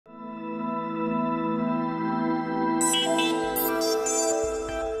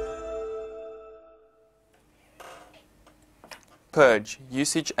Purge,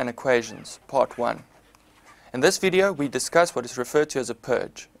 Usage and Equations, Part 1. In this video, we discuss what is referred to as a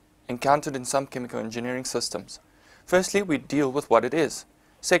purge, encountered in some chemical engineering systems. Firstly, we deal with what it is.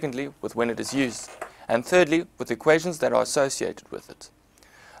 Secondly, with when it is used. And thirdly, with equations that are associated with it.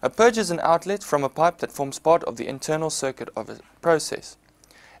 A purge is an outlet from a pipe that forms part of the internal circuit of a process.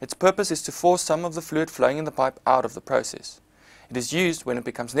 Its purpose is to force some of the fluid flowing in the pipe out of the process. It is used when it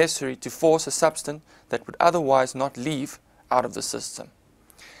becomes necessary to force a substance that would otherwise not leave out of the system.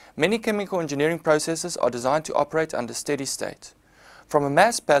 Many chemical engineering processes are designed to operate under steady state. From a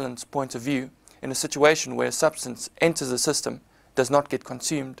mass balance point of view, in a situation where a substance enters the system, does not get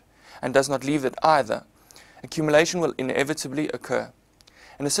consumed, and does not leave it either, accumulation will inevitably occur.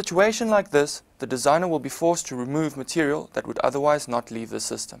 In a situation like this, the designer will be forced to remove material that would otherwise not leave the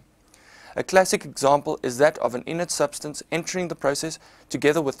system. A classic example is that of an inert substance entering the process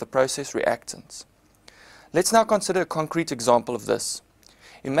together with the process reactants. Let's now consider a concrete example of this.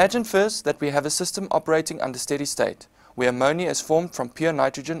 Imagine first that we have a system operating under steady state, where ammonia is formed from pure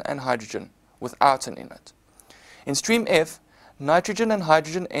nitrogen and hydrogen, without an inert. In stream F, nitrogen and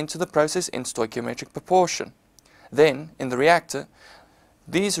hydrogen enter the process in stoichiometric proportion. Then, in the reactor,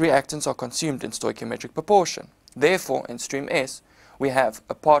 these reactants are consumed in stoichiometric proportion. Therefore, in stream S, we have,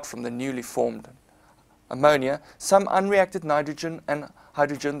 apart from the newly formed ammonia, some unreacted nitrogen and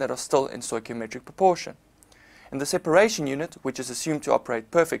hydrogen that are still in stoichiometric proportion. In the separation unit, which is assumed to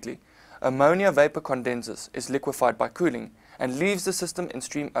operate perfectly, ammonia vapor condenses, is liquefied by cooling, and leaves the system in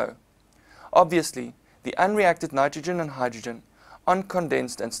stream O. Obviously, the unreacted nitrogen and hydrogen,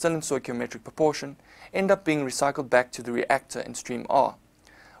 uncondensed and still in stoichiometric proportion, end up being recycled back to the reactor in stream R,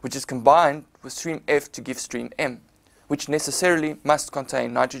 which is combined with stream F to give stream M, which necessarily must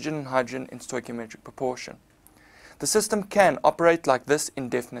contain nitrogen and hydrogen in stoichiometric proportion. The system can operate like this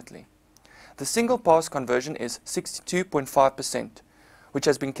indefinitely. The single pass conversion is 62.5%, which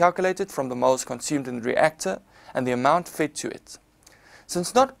has been calculated from the moles consumed in the reactor and the amount fed to it.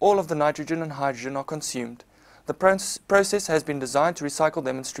 Since not all of the nitrogen and hydrogen are consumed, the process has been designed to recycle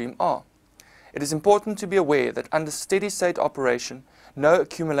them in stream R. It is important to be aware that under steady-state operation, no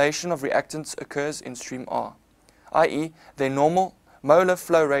accumulation of reactants occurs in stream R, i.e., their normal molar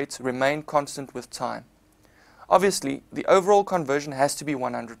flow rates remain constant with time. Obviously, the overall conversion has to be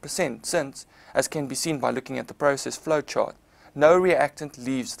 100% since, as can be seen by looking at the process flow chart, no reactant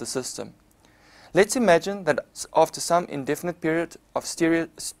leaves the system. Let's imagine that after some indefinite period of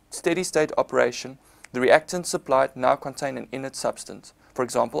steady-state operation, the reactants supplied now contain an inert substance, for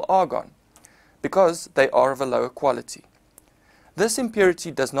example argon, because they are of a lower quality. This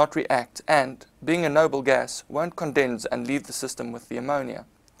impurity does not react and, being a noble gas, won't condense and leave the system with the ammonia.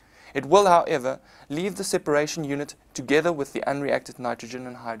 It will, however, leave the separation unit together with the unreacted nitrogen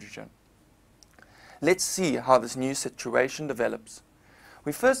and hydrogen. Let's see how this new situation develops.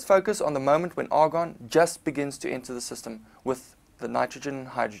 We first focus on the moment when argon just begins to enter the system with the nitrogen and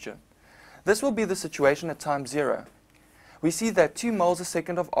hydrogen. This will be the situation at time 0. We see that 2 moles a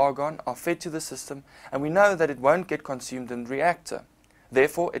second of argon are fed to the system, and we know that it won't get consumed in the reactor.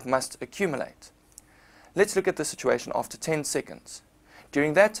 Therefore, it must accumulate. Let's look at the situation after 10 seconds.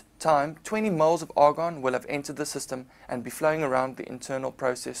 During that time, 20 moles of argon will have entered the system and be flowing around the internal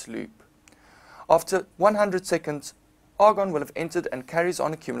process loop. After 100 seconds, argon will have entered and carries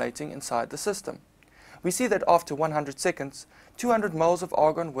on accumulating inside the system. We see that after 100 seconds, 200 moles of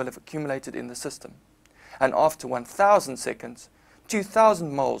argon will have accumulated in the system. And after 1000 seconds, 2000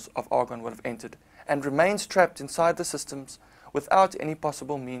 moles of argon will have entered and remains trapped inside the systems without any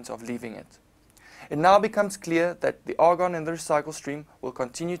possible means of leaving it. It now becomes clear that the argon in the recycle stream will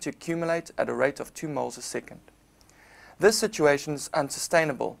continue to accumulate at a rate of 2 moles a second. This situation is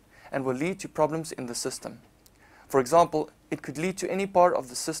unsustainable and will lead to problems in the system. For example, it could lead to any part of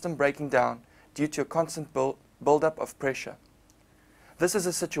the system breaking down due to a constant build-up of pressure. This is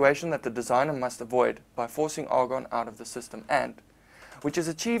a situation that the designer must avoid by forcing argon out of the system and, which is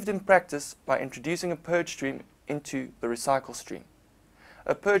achieved in practice by introducing a purge stream into the recycle stream.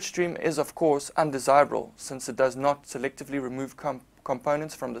 A purge stream is of course undesirable since it does not selectively remove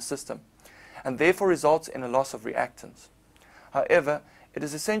components from the system and therefore results in a loss of reactants. However, it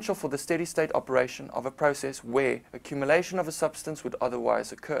is essential for the steady-state operation of a process where accumulation of a substance would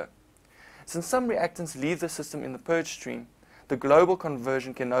otherwise occur. Since some reactants leave the system in the purge stream, the global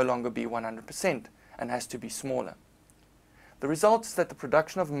conversion can no longer be 100% and has to be smaller. The result is that the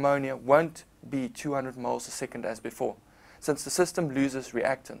production of ammonia won't be 200 moles a second as before, since the system loses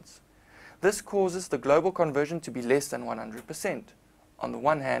reactants. This causes the global conversion to be less than 100% on the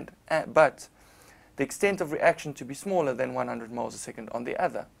one hand, but the extent of reaction to be smaller than 100 moles a second on the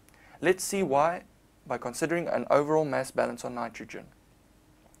other. Let's see why by considering an overall mass balance on nitrogen.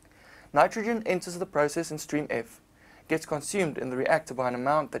 Nitrogen enters the process in stream F, gets consumed in the reactor by an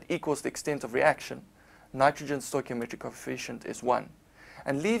amount that equals the extent of reaction, nitrogen's stoichiometric coefficient is 1,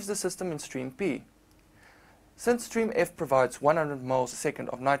 and leaves the system in stream P. Since stream F provides 100 moles a second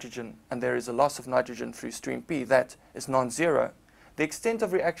of nitrogen and there is a loss of nitrogen through stream P that is non-zero, the extent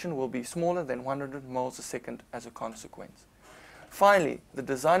of reaction will be smaller than 100 moles a second as a consequence. Finally, the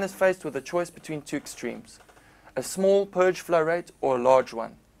design is faced with a choice between two extremes, a small purge flow rate or a large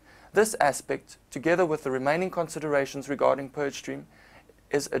one. This aspect, together with the remaining considerations regarding purge stream,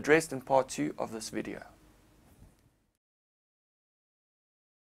 is addressed in part 2 of this video.